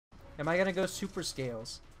Am I gonna go super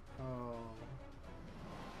scales? Oh.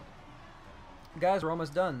 Guys, we're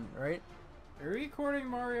almost done, right? Are we recording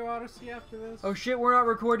Mario Odyssey after this? Oh shit, we're not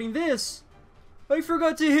recording this! I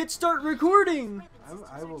forgot to hit start recording!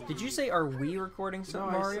 I will. Did you say, are we recording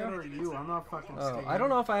something, No, I Mario? said are you. I'm not fucking Oh, I don't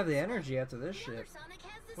know if I have the energy after this shit.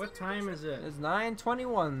 What time is it? It's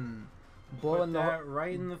 9:21. Blowing that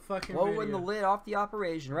right in the fucking blowing video. the lid off the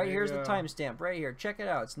operation. Right There here's you the go. timestamp. Right here. Check it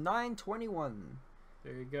out. It's 9:21.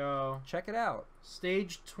 There you go. Check it out.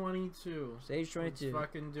 Stage 22. Stage 22. Let's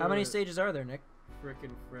fucking do How many it. stages are there, Nick? Frickin'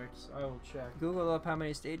 fricks. I will check. Google up how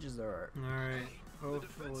many stages there are. Alright.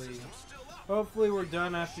 Hopefully we're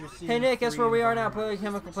done after seeing. Hey Nick, guess where we are now? environments. Play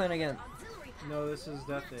Chemical Plant again. No, this is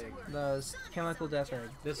Death Egg. No, it's Chemical Death Egg.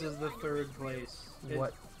 This is the third place.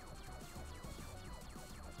 What?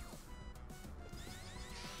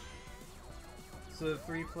 So the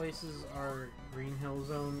three places are Green Hill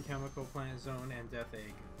Zone, Chemical Plant Zone, and Death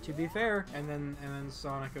Egg. To be fair, And then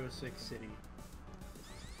Sonic 06 City.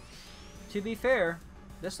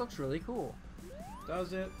 this looks really cool.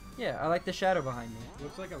 Does it? Yeah, I like the shadow behind me.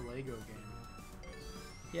 Looks like a Lego game.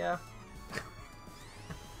 Yeah.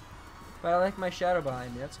 But I like my shadow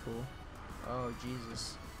behind me. That's cool. Oh,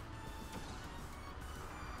 Jesus.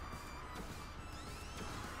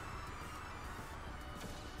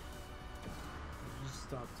 Just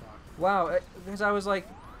stop talking. Wow, because I was like,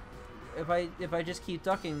 if I just keep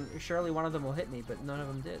ducking, surely one of them will hit me, but none of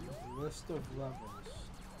them did. List of levels.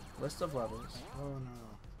 List of levels. Oh no.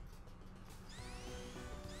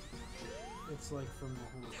 It's like from the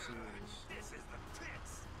whole series.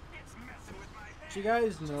 Do you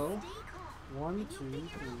guys know? 1, 2, 3, 4,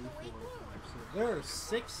 5, 6. There are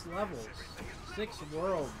 6 levels, 6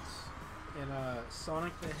 worlds in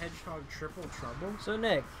Sonic the Hedgehog Triple Trouble. So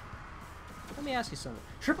Nick, let me ask you something.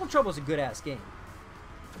 Triple Trouble's a good ass game.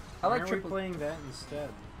 I like Triple. Playing that instead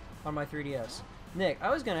on my 3DS. Nick, I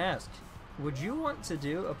was gonna ask, would you want to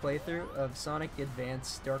do a playthrough of Sonic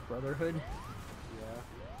Advance Dark Brotherhood? Yeah.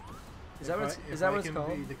 Is that what it's called?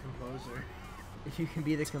 Be the composer. If you can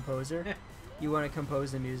be the composer, you want to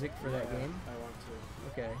compose the music for that game? I want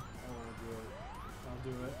to. Okay. I want to do it. I'll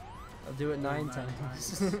do it. I'll do it 9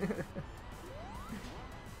 times.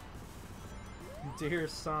 Dear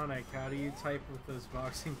Sonic, how do you type with those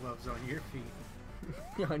boxing gloves on your feet?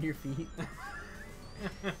 On your feet.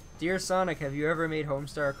 Dear Sonic, have you ever made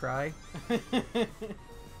Homestar cry?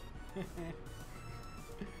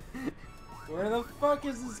 Where the fuck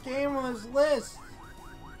is this game on this list?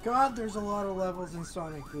 God, there's a lot of levels in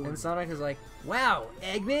Sonic Boom. And Sonic is like, wow,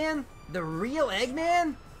 Eggman? The real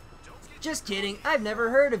Eggman? Just kidding, I've never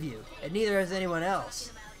heard of you, and neither has anyone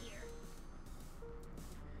else.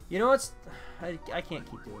 You know what's... I can't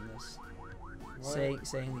keep doing this. Saying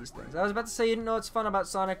these things. I was about to say, you know what's fun about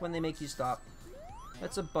Sonic when they make you stop?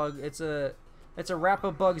 That's a bug. It's a rapper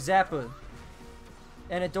bug zapper.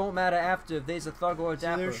 And it don't matter after if there's a thug or a So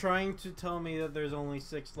dapper. they're trying to tell me that there's only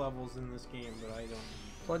 6 levels in this game, but I don't.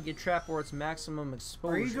 Plug your trap or its maximum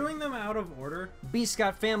exposure. Are you doing them out of order? Beast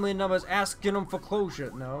got family numbers asking them for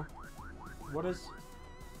closure. No. What is...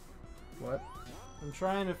 What? I'm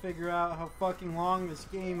trying to figure out how fucking long this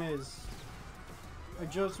game is. I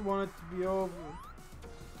just want it to be over.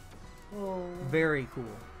 Oh. Very cool.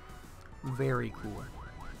 Very cool.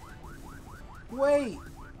 Wait!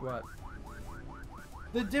 What?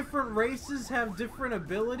 The different races have different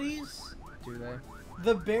abilities? Do they?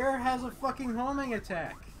 The bear has a fucking homing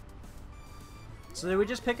attack. So did we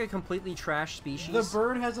just pick a completely trash species? The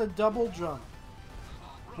bird has a double jump.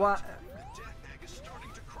 What?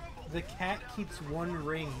 The cat keeps 1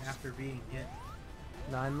 ring after being hit.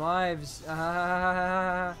 9 lives.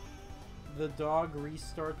 Ah. The dog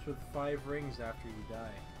restarts with 5 rings after you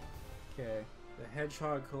die. Okay. The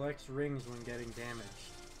hedgehog collects rings when getting damaged.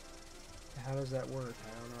 How does that work?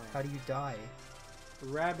 I don't know. How do you die? The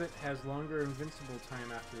rabbit has longer invincible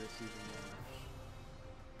time after receiving damage.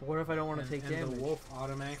 But what if I don't want to take damage? And the wolf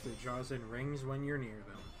automatically draws in rings when you're near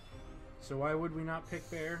them. So why would we not pick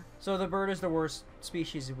bear? So the bird is the worst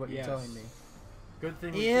species is what you're telling me. Good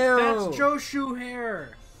thing. Ew! That's Joshu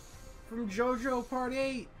hair! From JoJo Part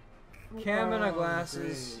 8! Camera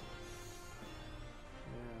glasses.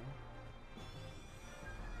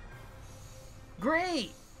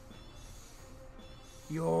 Great!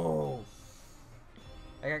 Yo!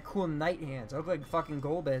 I got cool knight hands. I look like fucking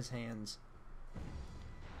Golbez hands.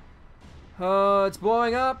 Oh, it's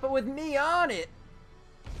blowing up, but with me on it!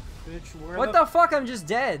 Bitch, what the fuck? I'm just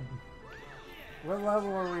dead. What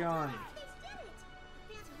level are we on?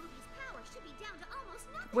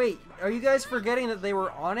 Wait, are you guys forgetting that they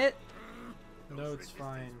were on it? No, it's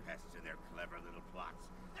fine.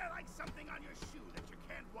 They're like something on your shoe that you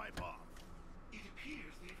can't wipe off.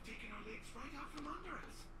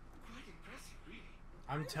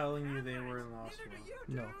 I'm telling you, they were in Lost World.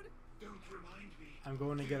 No. I'm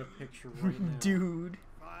going to get a picture right now. Dude.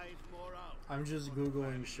 I'm just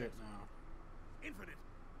Googling shit now. Infinite,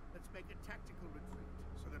 let's make a tactical retreat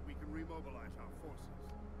so that we can remobilize our forces.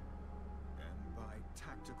 And by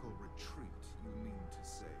tactical retreat, you mean to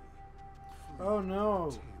say... Oh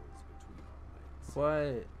no. tails between our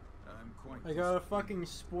legs. What? I'm quite I got a fucking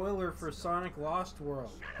spoiler for Sonic Lost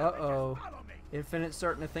World. Uh-oh. Infinite's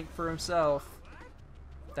starting to think for himself.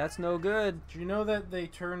 That's no good. Do you know that they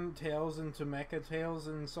turn Tails into Mecha Tails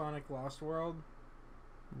in Sonic Lost World?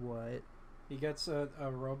 What? He gets a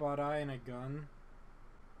robot eye and a gun.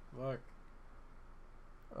 Look.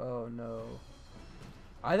 Oh no.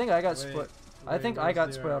 I think I got split. I think I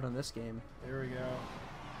got spoiled in this game. There we go.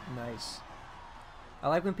 Nice. I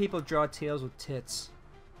like when people draw Tails with tits.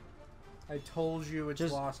 I told you it's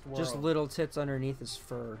Lost World. Just little tits underneath his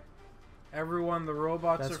fur. Everyone, the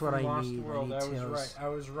robots That's are what from I Lost need. World. I I need was Tails. right. I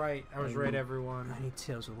was right. I was right, everyone. I need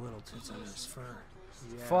Tails with little tits under his fur.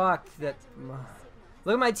 Yeah. Fuck that.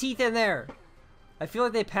 Look at my teeth in there. I feel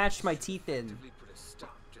like they patched my teeth in.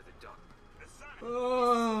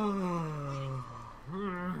 Oh.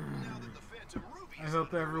 I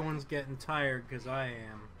hope everyone's getting tired, because I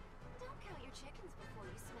am. Don't count your chickens before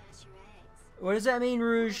you smash your eggs. What does that mean,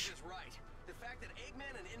 Rouge?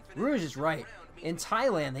 Rouge is right. In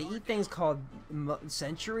Thailand, they eat things called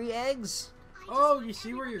century eggs. Oh, you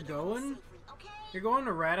see where you're going? You're going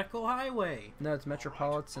to Radical Highway. No, it's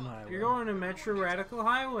Metropolitan Highway. You're going to Metro Radical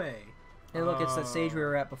Highway. Hey, look, it's that stage we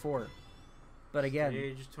were at before. But again.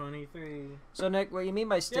 Stage 23. So, Nick, what you mean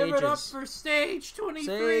by stages? Give it up for Stage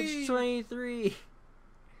 23. Stage 23.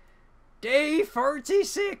 Day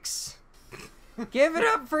 46. Give it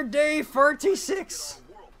up for day 46.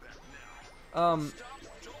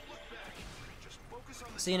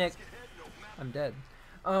 See, Nick, I'm dead.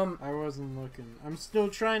 I wasn't looking. I'm still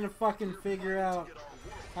trying to fucking figure out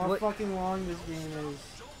how fucking long this game is.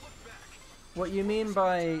 What you mean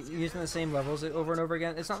by using the same levels over and over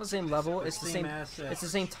again? It's not the same level. It's the same. asset. It's the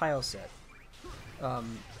same tile set.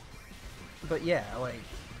 But yeah, like,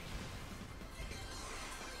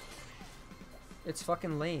 it's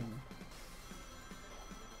fucking lame.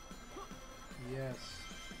 Yes,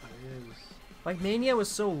 it is. Like, Mania was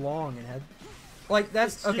so long and had, like,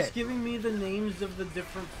 that's It's okay. just giving me the names of the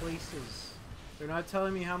different places. They're not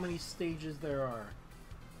telling me how many stages there are.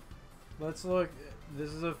 Let's look.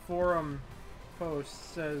 This is a forum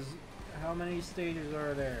post. Says how many stages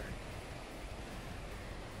are there?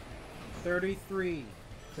 33.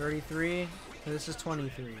 33. This is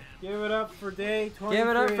 23. Give it up for day 23. Give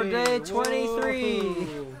it up for day 23.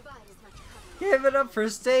 Whoa. Give it up for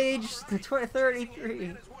stage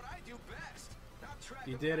 33.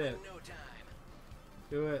 You did it.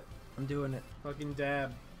 Do it. I'm doing it. Fucking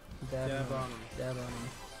dab. Dab Dab on on him. 'em. Dab on him.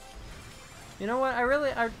 You know what? I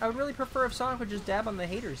would really prefer if Sonic would just dab on the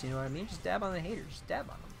haters. You know what I mean? Just dab on the haters. Just dab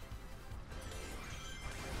on them.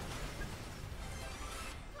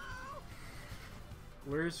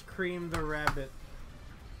 Where's Cream the Rabbit?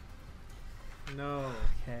 No.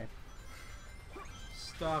 Okay.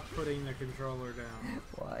 Stop putting the controller down.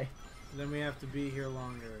 Why? Then we have to be here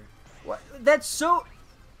longer. What? That's so.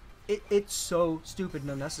 It's so stupid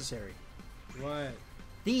and unnecessary. What?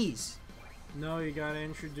 These. No, you gotta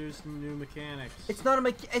introduce new mechanics. It's not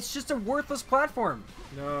a. It's just a worthless platform.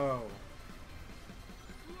 No.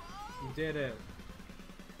 You did it.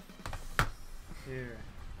 Here.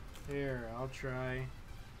 Here, I'll try.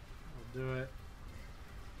 I'll do it.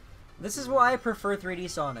 This is why I prefer 3D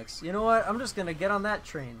Sonics. You know what? I'm just gonna get on that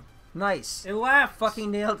train. Nice. It laughed! Fucking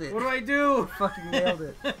nailed it. What do I do? Fucking nailed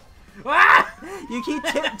it. Ah! You keep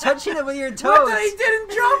touching it with your toes. What? I didn't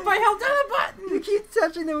jump! I held down the button! You keep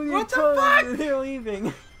touching it with your What the toes. fuck? And they're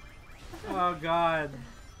leaving. Oh god.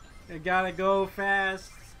 I gotta go fast.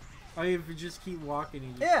 Oh, if you just keep walking,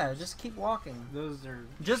 you just... Yeah, just keep walking. Those are...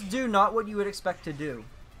 Just do not what you would expect to do.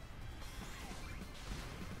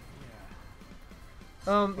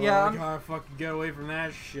 Yeah. Yeah, I gotta fucking get away from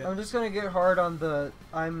that shit. I'm just gonna get hard on the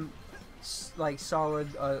like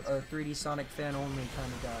solid a 3D Sonic fan only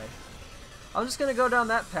kind of guy. I'm just gonna go down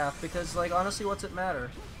that path because, like, honestly, what's it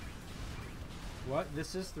matter? What?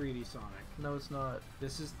 This is 3D Sonic. No, it's not.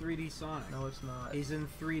 This is 3D Sonic. No, it's not. He's in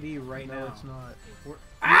 3D right now. No, it's not.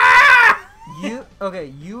 Ah!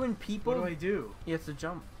 You and people. What do I do? You have to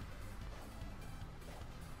jump.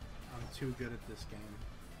 I'm too good at this game.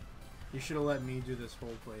 You should have let me do this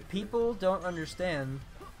whole playthrough. People don't understand.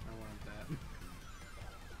 I want that.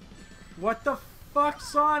 What the fuck,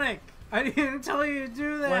 Sonic? I didn't tell you to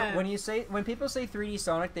do that. When people say 3D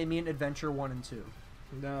Sonic, they mean Adventure 1 and 2.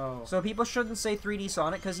 No. So people shouldn't say 3D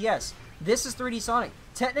Sonic, because yes, this is 3D Sonic.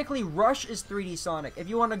 Technically, Rush is 3D Sonic, if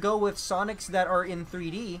you want to go with Sonics that are in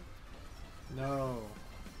 3D. No.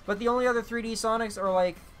 But the only other 3D Sonics are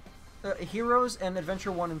like Heroes and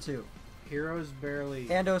Adventure 1 and 2. Heroes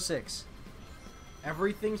barely. And 06.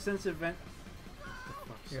 Everything since Event...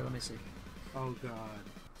 Here, let me see. Oh god.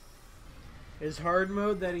 Is hard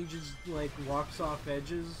mode that he just, like, walks off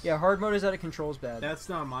edges? Yeah, hard mode is that it controls bad. That's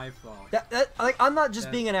not my fault. Like, I'm not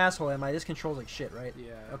just being an asshole, am I? This controls like shit, right?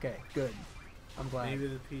 Yeah. Okay, good. I'm glad. Maybe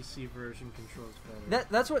the PC version controls better.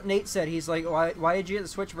 That's what Nate said. He's like, why did you get the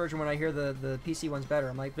Switch version when I hear the PC one's better?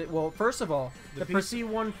 I'm like, well, first of all... The PC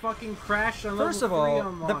one fucking crashed on First of level 3 all,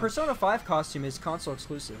 on the launch. Persona 5 costume is console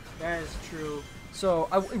exclusive. That is true. So,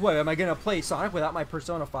 what, am I going to play Sonic without my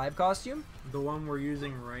Persona 5 costume? The one we're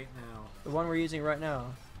using right now. The one we're using right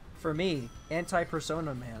now. For me,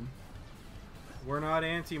 anti-Persona, man. We're not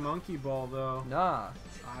anti-Monkey Ball, though. Nah.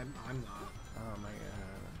 I'm not. Oh my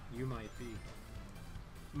god. You might be.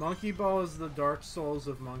 Monkey Ball is the Dark Souls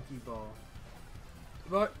of Monkey Ball.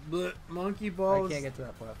 But Monkey Ball I can't get to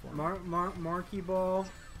that platform. Monkey Ball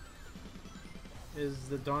is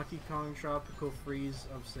the Donkey Kong Tropical Freeze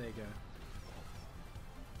of Sega.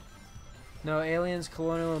 No, Aliens,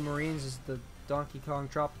 Colonial, and Marines is the Donkey Kong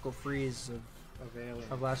Tropical Freeze Alien.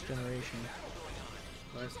 of last generation.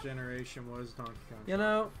 Last generation was Donkey Kong You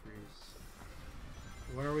know... Tropical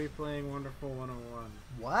Freeze. When are we playing Wonderful 101?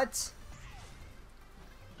 What?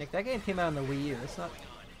 Nick, that game came out on the Wii U. It's not...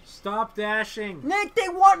 Stop dashing! Nick, they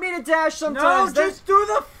want me to dash sometimes! No, just do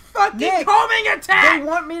the fucking Nick, homing attack! They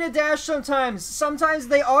want me to dash sometimes. Sometimes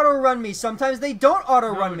they auto-run me. Sometimes they don't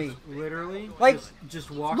auto-run me. Literally? Like, just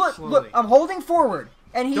walk look, slowly. look, I'm holding forward.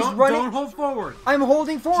 And he's running... Don't hold forward. I'm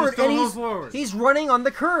holding forward, Just don't and hold forward. he's running on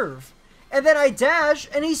the curve. And then I dash,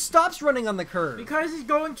 and he stops running on the curve. Because he's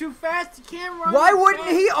going too fast, he can't run. Why wouldn't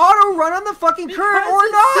he auto-run on the fucking curve or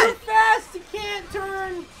he's not? too fast, he can't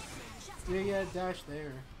turn. Yeah, dash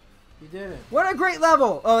there. You did it. What a great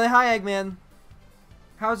level! Oh, hi, Eggman.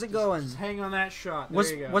 How's it going? Just hang on that shot. There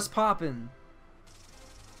you go. What's poppin'?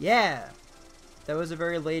 Yeah. That was a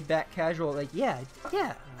very laid-back, casual, like, yeah,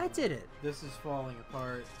 I did it. This is falling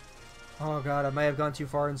apart. Oh god, I might have gone too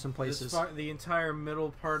far in some places. The entire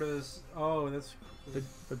middle part of this... Oh, that's...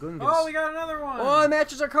 The Gungas. Oh, we got another one! Oh, it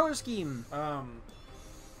matches our color scheme!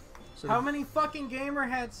 So how many fucking gamer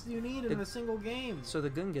hats do you need in a single game? So the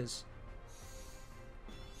Gungas.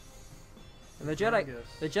 And the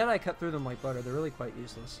Jedi cut through them like butter. They're really quite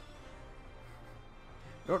useless.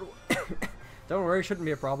 Don't worry, it shouldn't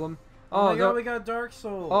be a problem. Oh my god, we got Dark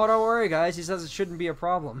Souls. Oh, don't worry, guys. He says it shouldn't be a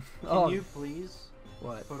problem. Can you please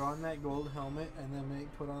what? Put on that gold helmet and then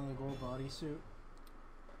put on the gold bodysuit?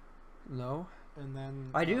 No. And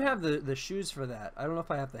then I do have the shoes for that. I don't know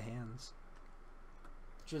if I have the hands.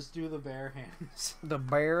 Just do the bare hands. The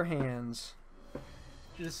bare hands.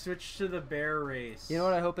 Just switch to the bear race. You know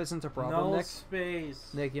what I hope isn't a problem, no Nick?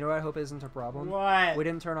 space. Nick, you know what I hope isn't a problem? What? We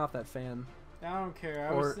didn't turn off that fan. I don't care.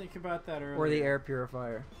 I was thinking about that earlier. Or the air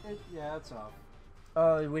purifier. Yeah, it's off.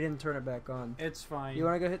 Oh, we didn't turn it back on. It's fine. You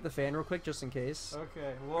want to go hit the fan real quick, just in case?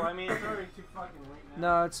 Okay. Well, I mean, it's already too fucking late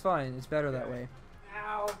now. No, it's fine. It's better that way.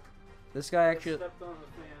 Ow! This guy actually... Stepped on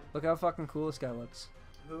the fan. Look how fucking cool this guy looks.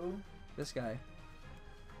 Who? This guy.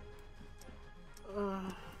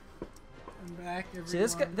 I'm back, everyone.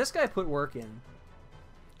 See, this guy put work in.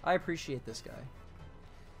 I appreciate this guy.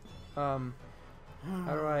 How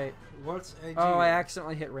do I... What's edgy? Oh, I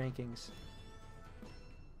accidentally hit rankings.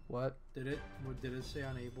 What? Did it say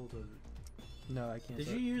unable to... No, I can't. Did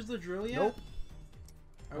you use the drill yet? Nope.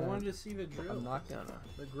 I wanted to see the drill. I'm not gonna.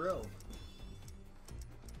 The grill.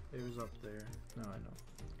 It was up there. No, I know.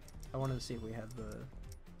 I wanted to see if we had the...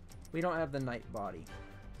 We don't have the night body.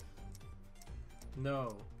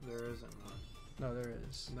 No, there isn't one. No, there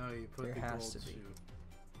is. No, you put there the has gold to be. suit.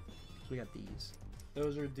 So we got these.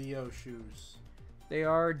 Those are Dio shoes. They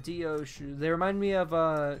are Dio shoes. They remind me of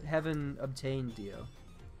Heaven Obtained Dio.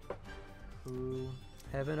 Who?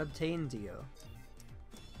 Heaven Obtained Dio.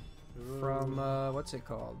 Ooh. From what's it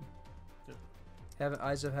called?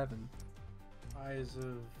 Eyes of Heaven.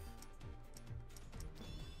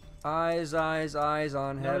 Eyes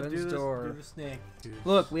on Heaven's door. Do the snake.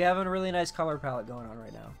 Look, we have a really nice color palette going on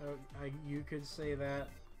right now. You could say that.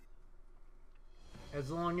 As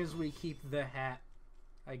long as we keep the hat,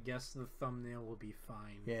 I guess the thumbnail will be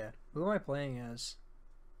fine. Yeah. Who am I playing as?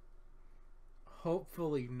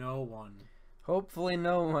 Hopefully no one. Hopefully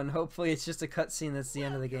no one. Hopefully it's just a cutscene that's the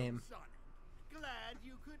end of the game. Sonic. Glad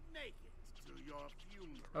you could make it to your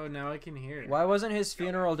funeral. Oh, now I can hear it. Why wasn't his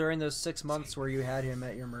funeral during those 6 months where you had him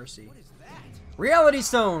at your mercy? Reality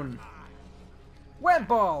Stone! Web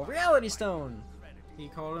ball, reality stone. He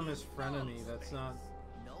called him his frenemy. That's not.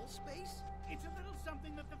 Null space? It's a little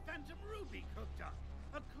something that the Phantom Ruby cooked up.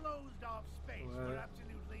 A closed-off space What? where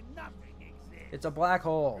absolutely nothing exists. It's a black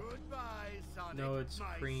hole. Goodbye, Sonic. No, it's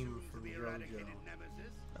my Cream from soon-to-be-eradicated JoJo.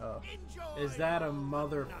 nemesis. Oh. Enjoy Is that a your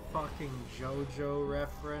motherfucking JoJo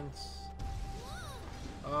reference?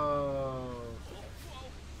 Oh.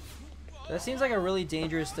 That seems like a really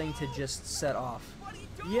dangerous thing to just set off.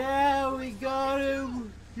 Yeah, we got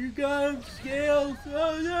him! You got him, Scales!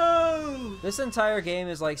 Oh no! This entire game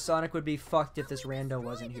is like Sonic would be fucked if this rando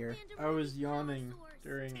wasn't here. I was yawning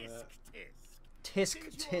during that. Tisk Since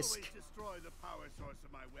you tisk. always destroy the power source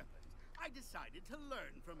of my weapon, I decided to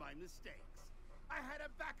learn from my mistakes. I had a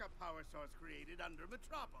backup power source created under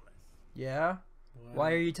Metropolis. Yeah? Wow.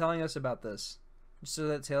 Why are you telling us about this? So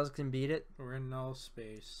that Tails can beat it? We're in null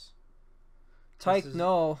space. Tyke is-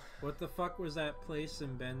 no. What the fuck was that place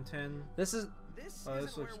in Ben 10? This is This Oh,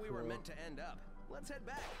 this isn't where looks we were cool. meant to end up. Let's head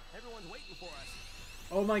back. Everyone's waiting for us.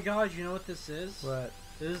 Oh my god, you know what this is? what?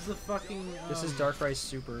 This is the fucking. This is Dark Rise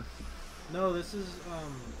Super. No, this is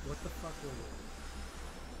what the fuck was it?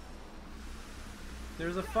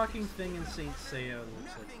 There's a fucking thing in Saint Seiya that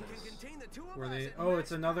looks Nothing like can this. contain the two of Where us. they It oh, matters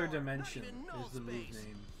it's another not dimension in null is the move space.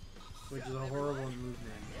 name, which is a horrible move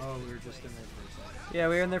name. Oh, we were just in there for a second, Yeah,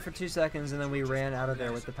 we were in there for 2 seconds and then we ran out of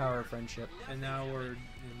there with the power of friendship. and now we're in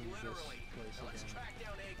this place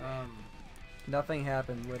again. Nothing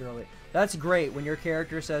happened, literally. That's great when your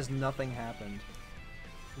character says nothing happened.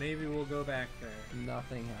 Maybe we'll go back there.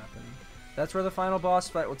 Nothing happened. That's where the final boss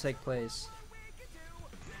fight will take place.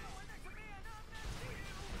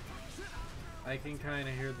 I can kind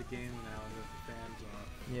of hear the game now that the fans off.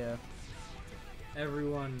 Yeah.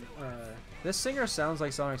 Everyone, This singer sounds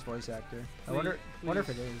like Sonic's voice actor. I wonder if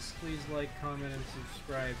it is. Please like, comment, and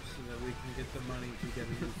subscribe so that we can get the money to get a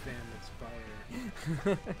new fan that's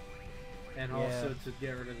fire. And Yeah. also to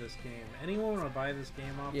get rid of this game. Anyone want to buy this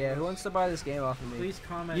game off Yeah, of who us? wants to buy this game off of me? Please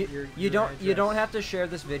comment You your don't address. have to share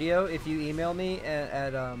this video if you email me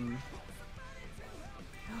at What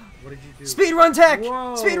did you do? Speedrun Tech.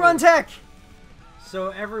 Whoa. Speedrun Tech.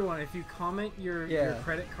 So everyone, if you comment your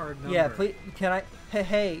credit card number, Yeah, please. Can I?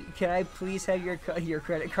 Hey, can I please have your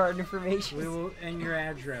credit card information? we will and your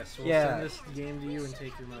address. We'll Yeah. send this game to you and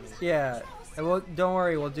take your money. Yeah. And don't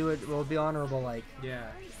worry. We'll do it. We'll be honorable. Like. Yeah.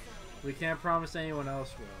 We can't promise anyone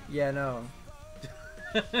else will. Yeah. No.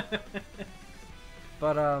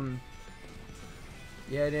 But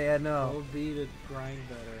Yeah. No. We'll be to grind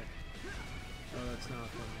better. Oh, that's not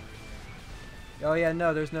fun. Oh yeah.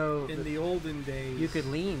 No. There's no. In the olden days, You could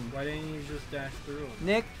lean. Why didn't you just dash through them?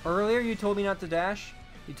 Nick, earlier you told me not to dash.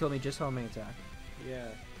 You told me just homing attack. Yeah.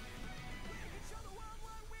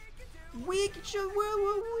 We can show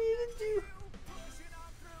what we can do.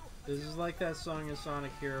 This is like that song in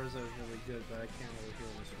Sonic Heroes that was really good, but I can't really hear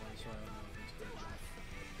this one, so I don't know if it's good enough.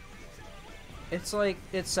 It's like,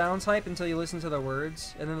 it sounds hype until you listen to the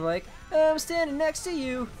words, and then they're like, I'm standing next to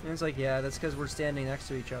you. And it's like, yeah, that's because we're standing next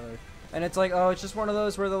to each other. And it's like, oh, it's just one of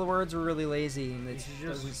those where the words were really lazy, and it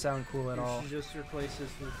doesn't sound cool at all. You should just replace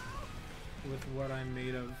this with what I'm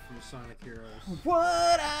made of from Sonic Heroes.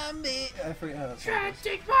 What I made. I forget how that song Try is. to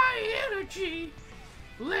take my energy.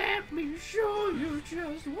 Let me show you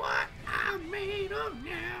just what I'm made of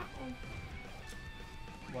now.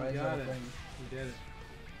 Why We is got that a it. thing? We did it.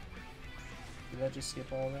 Did I just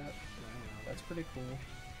skip all that? I don't know. That's pretty cool.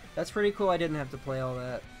 That's pretty cool. I didn't have to play all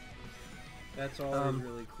that. That's always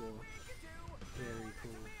really cool. Very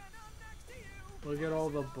cool. Look at all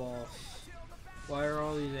the boss. Why are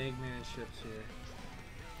all these Eggman ships here?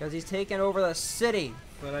 Because he's taking over the city.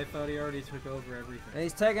 But I thought he already took over everything. And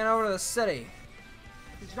he's taking over the city.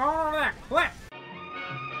 He's going over that cliff!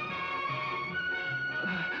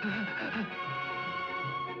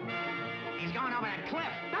 He's going over that cliff.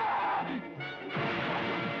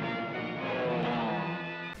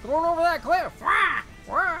 Going over that cliff. Wah!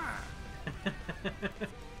 Wah!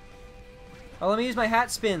 Oh, let me use my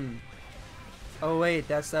hat spin. Oh wait,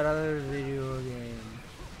 that's that other video game.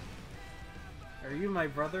 Are you my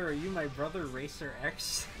brother? Are you my brother, Racer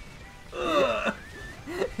X?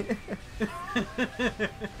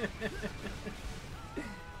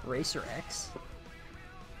 Racer X?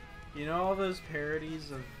 You know all those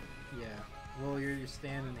parodies of... Yeah. Well, you're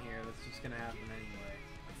standing here. That's just gonna happen anyway.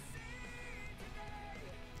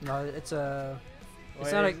 No, it's a. It's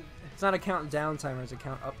Why not a. is- It's not a count down timer. It's a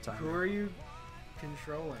count up Who timer. are you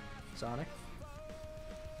controlling? Sonic.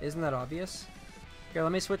 Isn't that obvious? Here,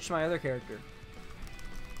 let me switch to my other character.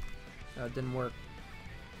 No, it didn't work.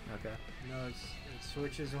 Okay. No, it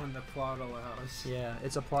switches when the plot allows. Yeah,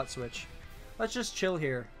 it's a plot switch. Let's just chill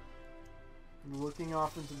here. Looking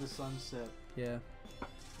off into the sunset. Yeah.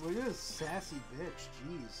 Look at this sassy bitch.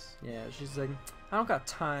 Jeez. Yeah, she's like, I don't got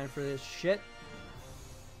time for this shit.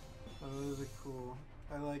 Oh, those are cool.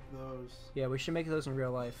 I like those. Yeah, we should make those in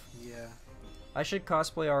real life. Yeah. I should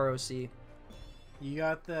cosplay ROC. You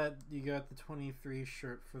got that. You got the 23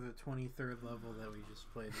 shirt for the 23rd level that we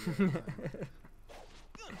just played the other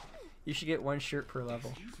time. You should get one shirt per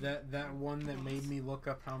level. That one that made me look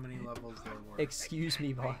up how many levels there were. Excuse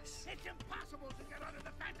me, boss. It's impossible to get onto the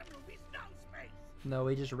Phantom Ruby's null space. No,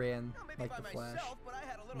 we just ran Well, maybe like by the Flash. myself, but I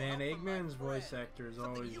had a little Man, help from my Eggman's voice friend. actor is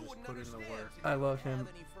Something always you just wouldn't put in the understand work. since you I love don't have him.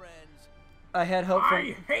 any friends. I had help from.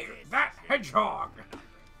 hate that hedgehog!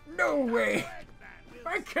 No way!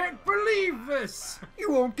 I can't believe this!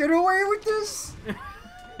 You won't get away with this.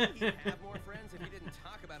 He'd have more friends if he didn't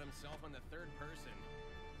talk about himself in the third person.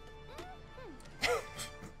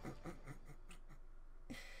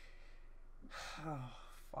 Oh,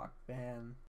 fuck, man.